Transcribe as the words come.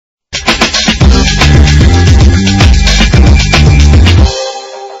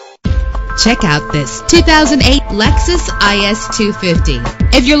Check out this 2008 Lexus IS 250.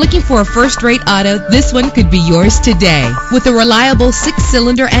 If you're looking for a first-rate auto, this one could be yours today. With a reliable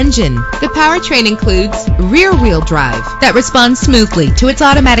 6-cylinder engine, the powertrain includes rear-wheel drive that responds smoothly to its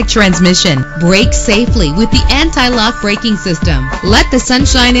automatic transmission. Brake safely with the anti-lock braking system. Let the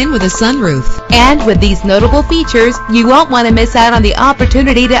sunshine in with a sunroof. And with these notable features, you won't want to miss out on the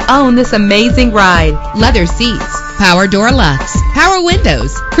opportunity to own this amazing ride. Leather seats, power door locks, power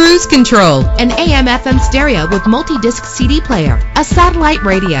windows, cruise control, an AM/FM stereo with multi-disc CD player, a satellite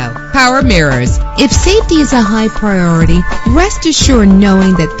radio, power mirrors. If safety is a high priority, rest assured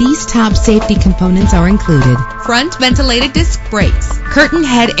knowing that these top safety components are included. Front ventilated disc brakes, curtain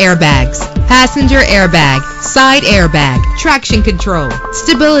head airbags, passenger airbag, side airbag, traction control,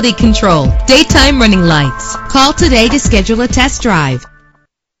 stability control, daytime running lights. Call today to schedule a test drive.